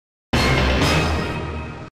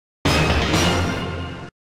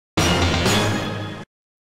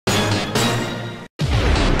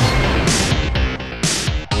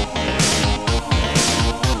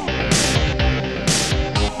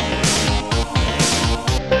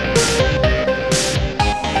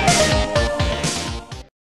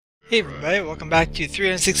Hey everybody, welcome back to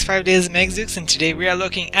 365 Days of MegaZeux, and today we are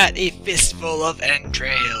looking at a fistful of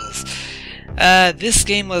Entrails. This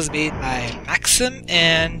game was made by MegaZeux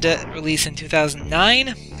and released in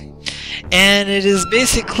 2009, and it is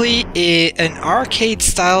basically an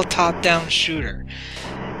arcade-style top-down shooter.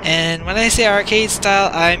 And when I say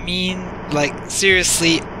arcade-style, I mean, like,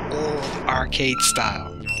 seriously old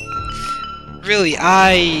arcade-style. Really,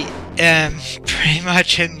 I am pretty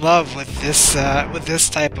much in love with this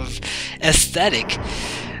type of aesthetic.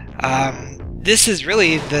 This is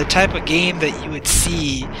really the type of game that you would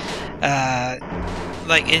see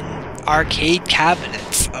like in arcade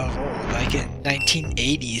cabinets of old, like in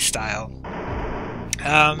 1980s style.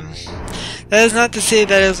 That is not to say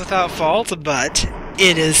that it is without fault, but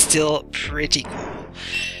it is still pretty cool.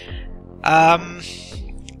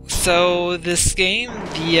 So this game,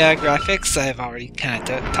 the graphics, I've already kind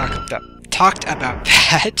of talked about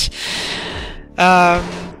that.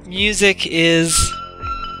 Music is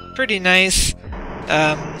pretty nice,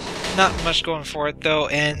 not much going for it though,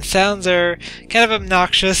 and sounds are kind of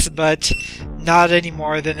obnoxious, but not any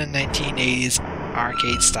more than a 1980s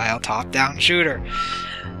arcade-style top-down shooter.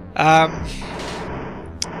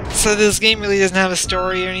 So this game really doesn't have a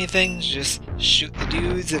story or anything, just shoot the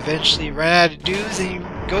dudes, eventually run out of dudes, and you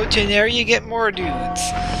go to an area, you get more dudes.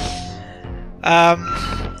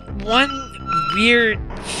 One weird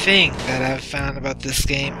thing that I've found about this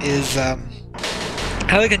game is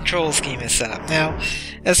how the control scheme is set up. Now,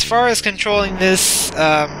 as far as controlling this,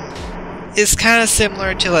 is kind of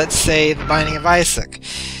similar to, let's say, The Binding of Isaac,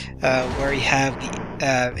 where you have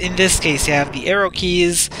the, in this case, you have the arrow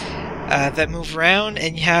keys that move around,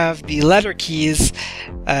 and you have the letter keys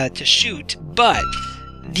to shoot, but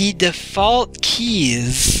the default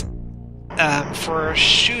keys for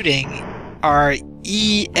shooting are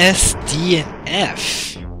E, S, D, and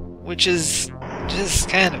F, which is just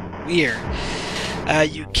kind of weird.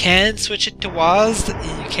 You can switch it to WASD,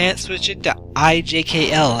 and you can't switch it to I, J,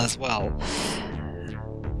 K, L as well,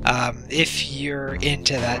 if you're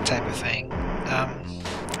into that type of thing.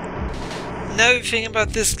 Another thing about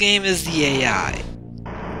this game is the AI.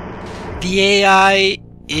 The AI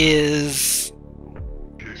is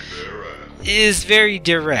very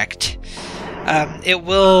direct. It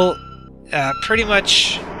will pretty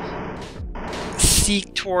much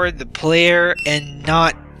seek toward the player and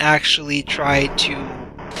not actually try to,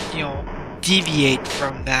 deviate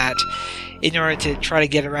from that in order to try to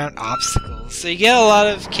get around obstacles. So you get a lot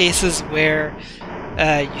of cases where you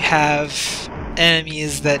have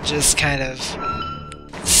enemies that just kind of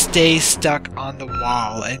stay stuck on the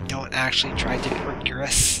wall and don't actually try to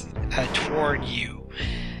progress toward you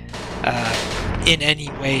in any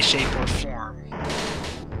way, shape, or form.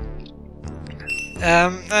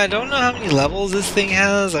 I don't know how many levels this thing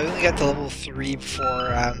has. I only got to level 3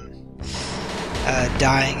 before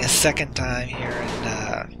dying a second time here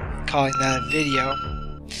and calling that a video.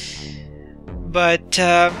 But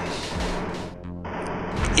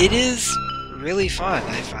it is really fun,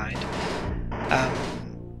 I find.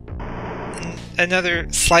 Another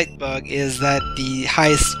slight bug is that the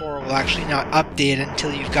highest score will actually not update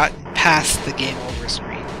until you've gotten past the game over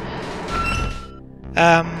screen.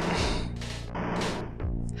 I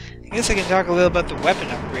guess I can talk a little about the weapon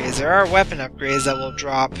upgrades. There are weapon upgrades that will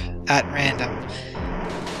drop at random.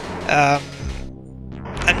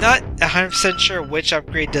 I'm not 100% sure which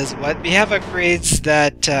upgrade does what. We have upgrades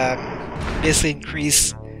that basically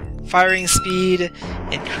increase firing speed,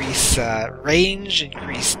 increase range,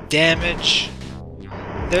 increase damage.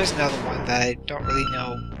 There's another one that I don't really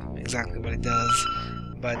know exactly what it does,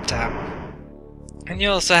 but and you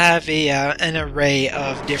also have an array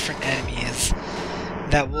of different enemies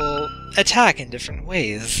that will attack in different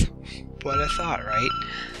ways. What a thought, right?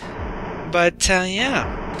 But yeah,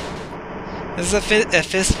 this is a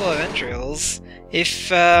fistful of Entrails.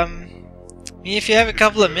 If you have a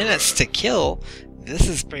couple of minutes to kill, this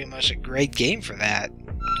is pretty much a great game for that.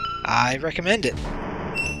 I recommend it.